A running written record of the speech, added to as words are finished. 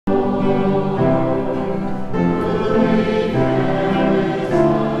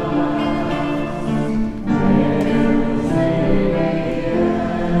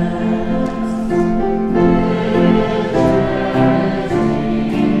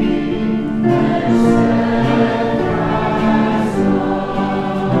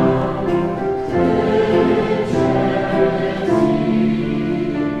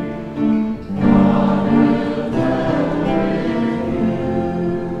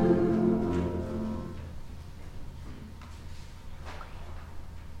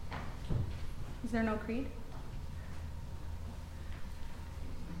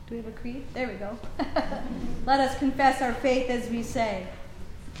creed. There we go. Let us confess our faith as we say,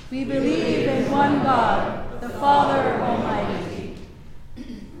 we believe in one God, the Father Almighty,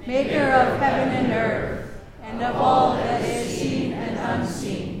 maker of heaven and earth, and of all that is seen and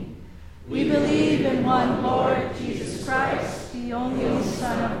unseen. We believe in one Lord Jesus Christ, the only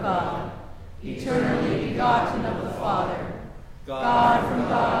Son of God, eternally begotten of the Father, God from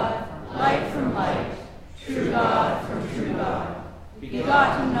God, light from light, true God from true God,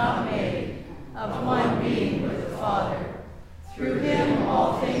 begotten, not made, of one being with the Father. Through him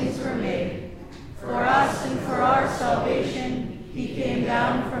all things were made. For us and for our salvation he came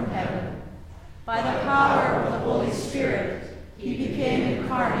down from heaven. By the power of the Holy Spirit he became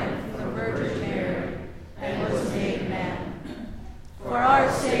incarnate from the Virgin Mary and was made man. For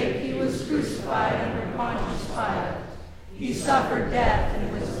our sake he was crucified under Pontius Pilate. He suffered death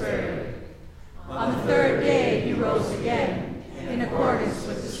and was buried. On the third day he rose again, in accordance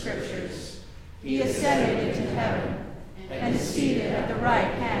with the Scriptures. He ascended into heaven and is seated at the right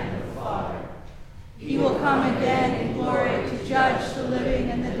hand of the Father. He will come again in glory to judge the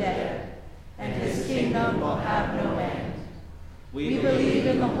living and the dead, and his kingdom will have no end. We believe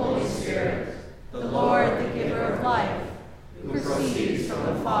in the Holy Spirit, the Lord, the giver of life, who proceeds from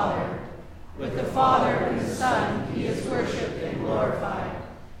the Father. With the Father and the Son he is worshipped and glorified.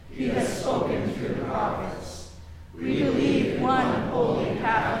 He has spoken through the prophets. We believe one holy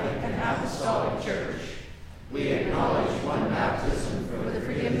Catholic and Apostolic Church. We acknowledge one baptism for the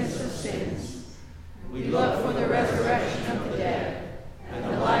forgiveness of sins. We look for the resurrection of the dead and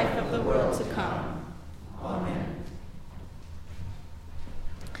the life of the world to come. Amen.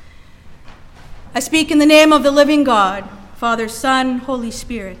 I speak in the name of the living God, Father, Son, Holy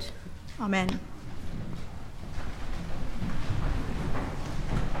Spirit. Amen.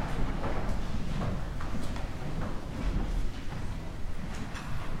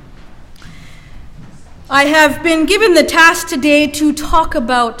 I have been given the task today to talk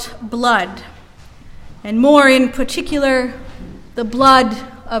about blood, and more in particular, the blood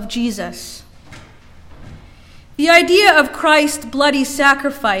of Jesus. The idea of Christ's bloody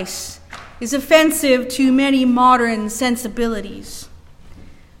sacrifice is offensive to many modern sensibilities.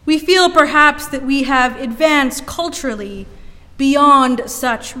 We feel perhaps that we have advanced culturally beyond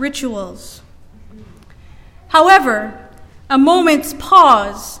such rituals. However, a moment's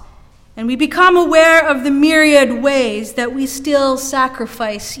pause and we become aware of the myriad ways that we still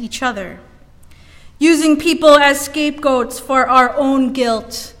sacrifice each other, using people as scapegoats for our own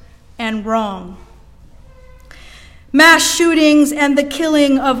guilt and wrong. Mass shootings and the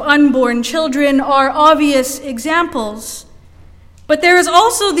killing of unborn children are obvious examples, but there is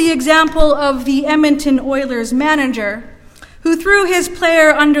also the example of the Edmonton Oilers manager who threw his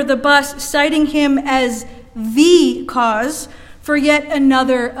player under the bus, citing him as the cause for yet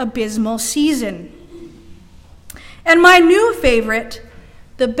another abysmal season. And my new favorite,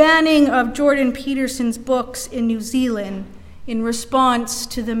 the banning of Jordan Peterson's books in New Zealand in response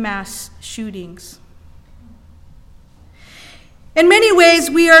to the mass shootings. In many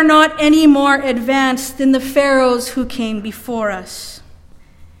ways, we are not any more advanced than the pharaohs who came before us.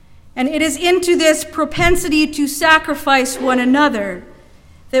 And it is into this propensity to sacrifice one another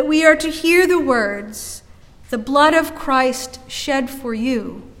that we are to hear the words, "The blood of Christ shed for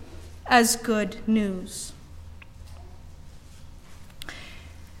you," as good news.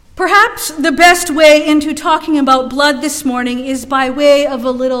 Perhaps the best way into talking about blood this morning is by way of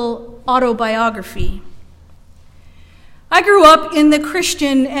a little autobiography. I grew up in the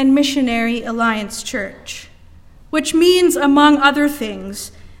Christian and Missionary Alliance Church, which means, among other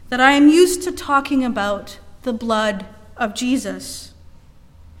things, that I am used to talking about the blood of Jesus.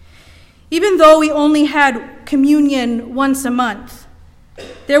 Even though we only had communion once a month,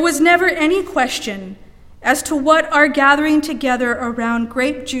 there was never any question as to what our gathering together around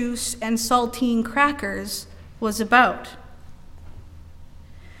grape juice and saltine crackers was about.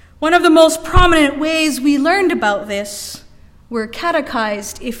 One of the most prominent ways we learned about this, were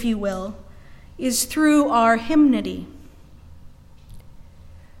catechized, if you will, is through our hymnody.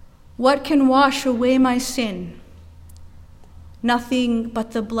 What can wash away my sin? Nothing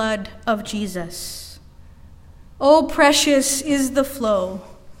but the blood of Jesus. Oh, precious is the flow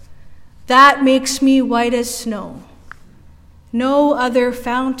that makes me white as snow. No other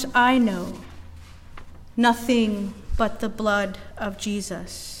fount I know. Nothing but the blood of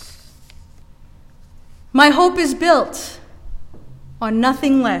Jesus. My hope is built on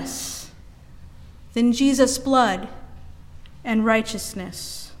nothing less than Jesus' blood and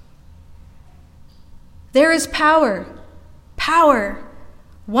righteousness. There is power,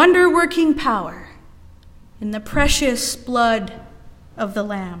 wonder-working power in the precious blood of the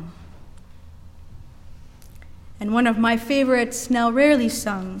Lamb. and one of my favorites now rarely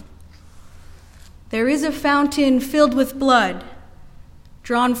sung. There is a fountain filled with blood,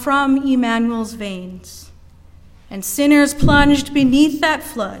 drawn from Emmanuel's veins, and sinners plunged beneath that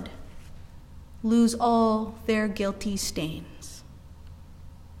flood lose all their guilty stains.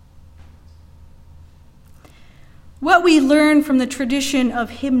 What we learn from the tradition of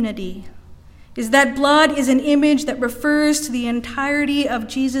hymnody is that blood is an image that refers to the entirety of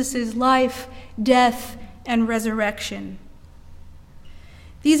Jesus' life, death, and resurrection.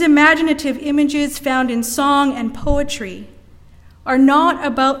 These imaginative images found in song and poetry are not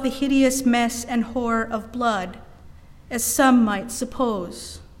about the hideous mess and horror of blood, as some might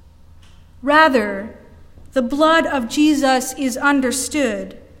suppose. Rather, the blood of Jesus is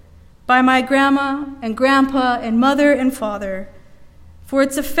understood by my grandma and grandpa and mother and father for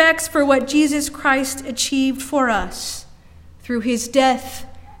its effects for what Jesus Christ achieved for us through his death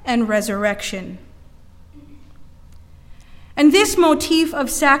and resurrection. And this motif of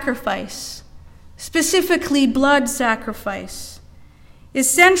sacrifice, specifically blood sacrifice, is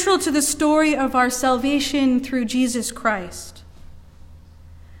central to the story of our salvation through Jesus Christ.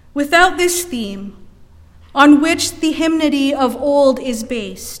 Without this theme, on which the hymnody of old is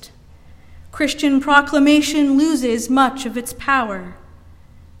based, Christian proclamation loses much of its power,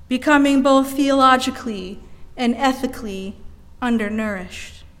 becoming both theologically and ethically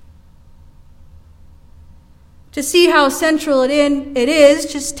undernourished. To see how central it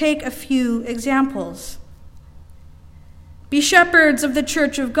is, just take a few examples. Be shepherds of the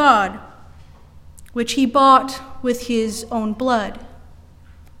church of God, which he bought with his own blood.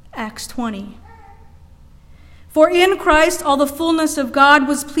 Acts 20. For in Christ all the fullness of God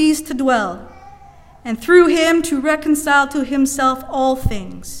was pleased to dwell, and through him to reconcile to himself all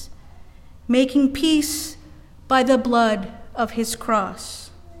things, making peace by the blood of his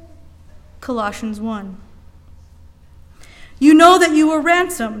cross. Colossians 1. You know that you were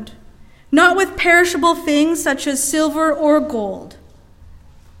ransomed, not with perishable things such as silver or gold,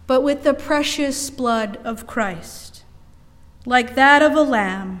 but with the precious blood of Christ, like that of a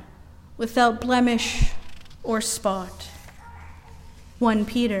lamb without blemish or spot. 1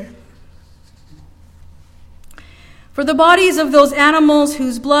 Peter. For the bodies of those animals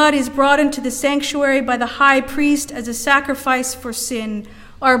whose blood is brought into the sanctuary by the high priest as a sacrifice for sin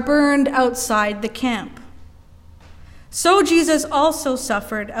are burned outside the camp. So Jesus also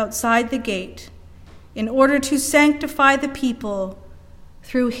suffered outside the gate in order to sanctify the people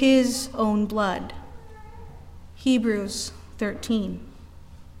through his own blood. Hebrews 13.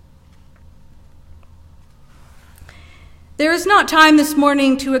 There is not time this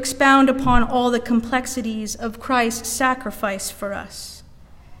morning to expound upon all the complexities of Christ's sacrifice for us,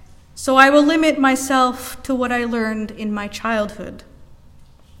 so I will limit myself to what I learned in my childhood.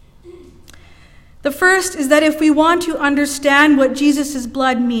 The first is that if we want to understand what Jesus'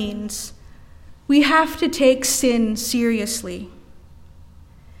 blood means, we have to take sin seriously.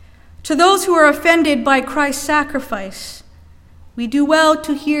 To those who are offended by Christ's sacrifice, we do well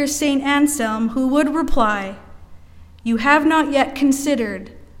to hear St. Anselm, who would reply, "You have not yet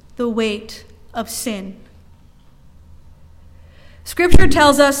considered the weight of sin." Scripture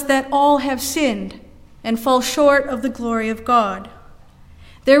tells us that all have sinned and fall short of the glory of God.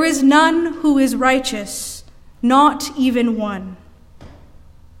 There is none who is righteous, not even one.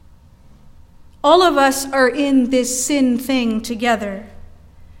 All of us are in this sin thing together.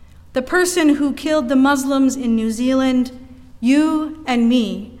 The person who killed the Muslims in New Zealand, you and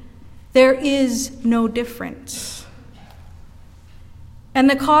me, there is no difference. And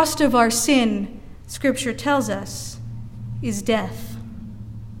the cost of our sin, Scripture tells us, is death.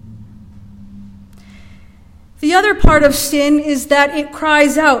 The other part of sin is that it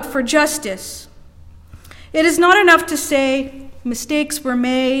cries out for justice. It is not enough to say, mistakes were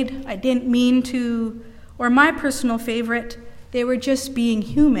made, I didn't mean to, or my personal favorite, they were just being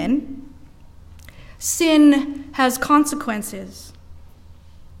human. Sin has consequences.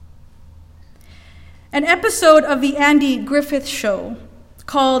 An episode of the Andy Griffith Show,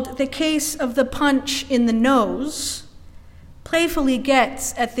 called The Case of the Punch in the Nose, playfully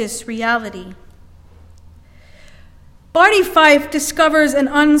gets at this reality. Barney Fife discovers an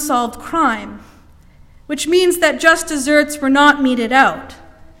unsolved crime, which means that just desserts were not meted out,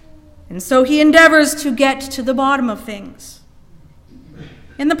 and so he endeavors to get to the bottom of things.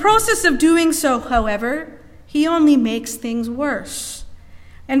 In the process of doing so, however, he only makes things worse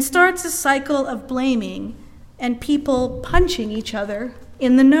and starts a cycle of blaming and people punching each other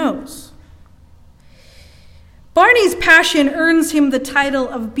in the nose. Barney's passion earns him the title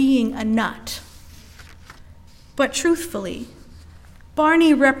of being a nut. But truthfully,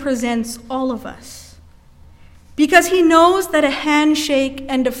 Barney represents all of us. because he knows that a handshake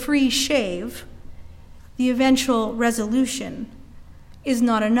and a free shave, the eventual resolution, is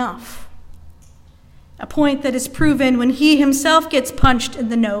not enough. A point that is proven when he himself gets punched in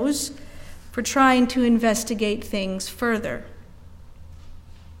the nose for trying to investigate things further.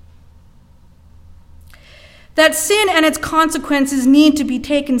 That sin and its consequences need to be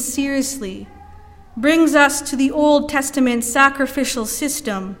taken seriously brings us to the Old Testament sacrificial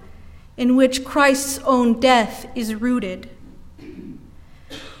system in which Christ's own death is rooted.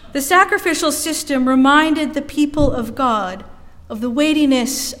 The sacrificial system reminded the people of God of the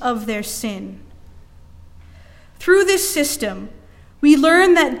weightiness of their sin. Through this system, we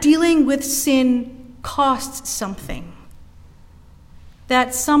learn that dealing with sin costs something.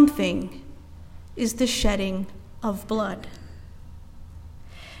 That something is the shedding of blood.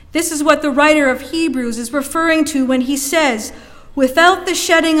 This is what the writer of Hebrews is referring to when he says, "Without the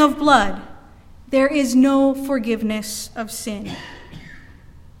shedding of blood, there is no forgiveness of sin."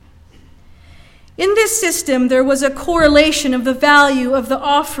 In this system, there was a correlation of the value of the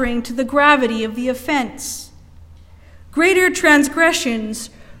offering to the gravity of the offense. Greater transgressions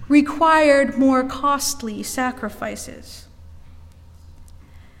required more costly sacrifices.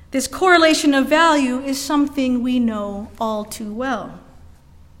 This correlation of value is something we know all too well.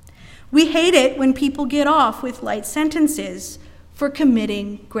 We hate it when people get off with light sentences for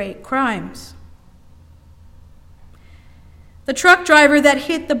committing great crimes. The truck driver that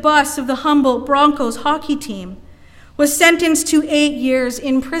hit the bus of the Humboldt Broncos hockey team was sentenced to 8 years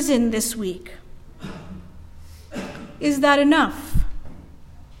in prison this week. Is that enough?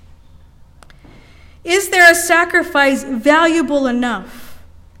 Is there a sacrifice valuable enough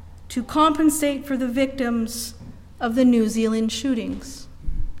to compensate for the victims of the New Zealand shootings?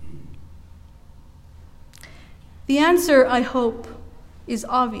 The answer, I hope, is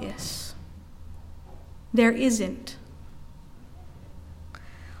obvious. There isn't.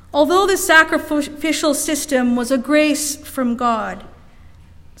 Although the sacrificial system was a grace from God,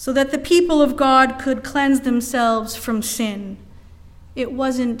 so that the people of God could cleanse themselves from sin, it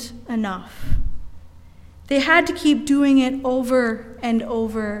wasn't enough. They had to keep doing it over and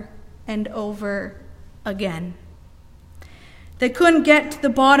over and over again. They couldn't get to the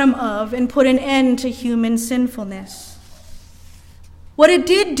bottom of and put an end to human sinfulness. What it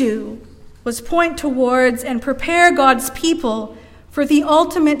did do was point towards and prepare God's people for the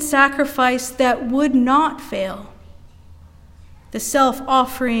ultimate sacrifice that would not fail, the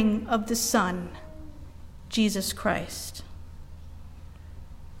self-offering of the Son, Jesus Christ.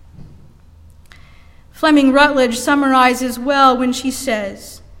 Fleming Rutledge summarizes well when she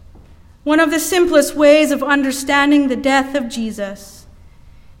says, "One of the simplest ways of understanding the death of Jesus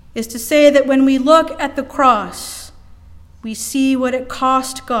is to say that when we look at the cross, we see what it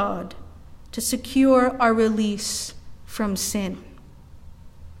cost God to secure our release from sin."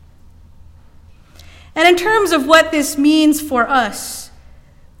 And in terms of what this means for us,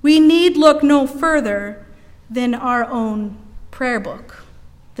 we need look no further than our own prayer book,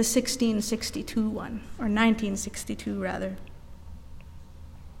 the 1662 one, or 1962 rather.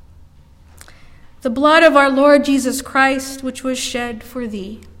 "The blood of our Lord Jesus Christ, which was shed for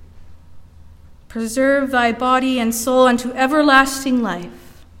thee, preserve thy body and soul unto everlasting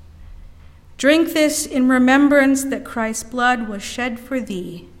life. Drink this in remembrance that Christ's blood was shed for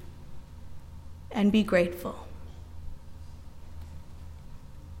thee, and be grateful."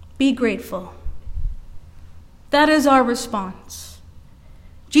 Be grateful. That is our response.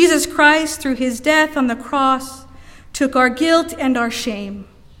 Jesus Christ, through his death on the cross, took our guilt and our shame.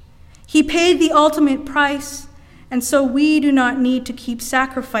 He paid the ultimate price, and so we do not need to keep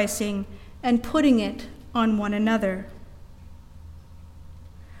sacrificing and putting it on one another.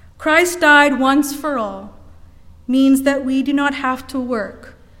 Christ died once for all means that we do not have to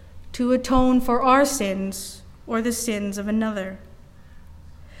work to atone for our sins or the sins of another.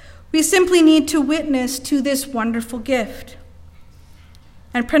 We simply need to witness to this wonderful gift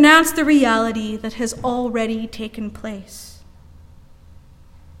and pronounce the reality that has already taken place.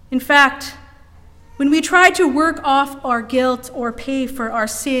 In fact, when we try to work off our guilt or pay for our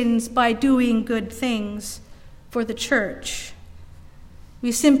sins by doing good things for the church,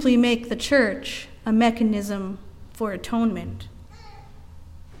 we simply make the church a mechanism for atonement.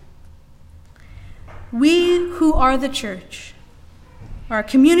 We who are the church are a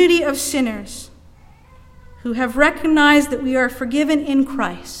community of sinners who have recognized that we are forgiven in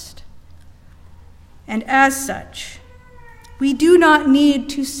Christ, and as such, we do not need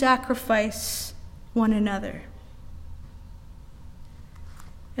to sacrifice one another.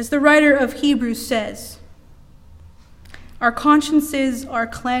 As the writer of Hebrews says, our consciences are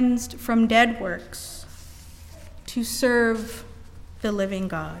cleansed from dead works to serve the living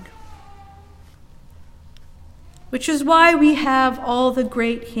God. Which is why we have all the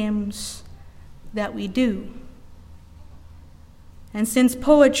great hymns that we do. And since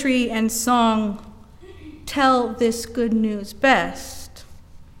poetry and song tell this good news best,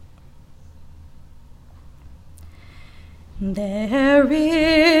 there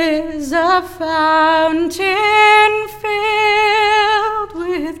is a fountain filled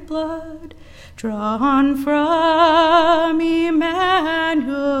with blood drawn from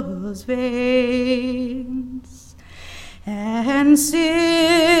Emmanuel's veins, and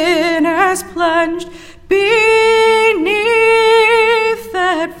sinners plunged beneath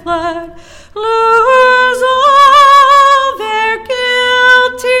that flood lose all their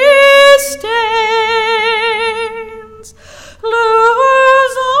guilty stains,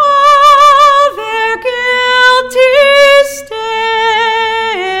 lose all their guilty stains,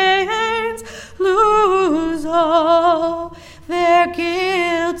 lose all their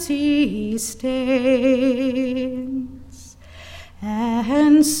guilty stains,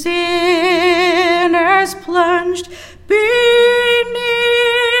 and sinners plunged beneath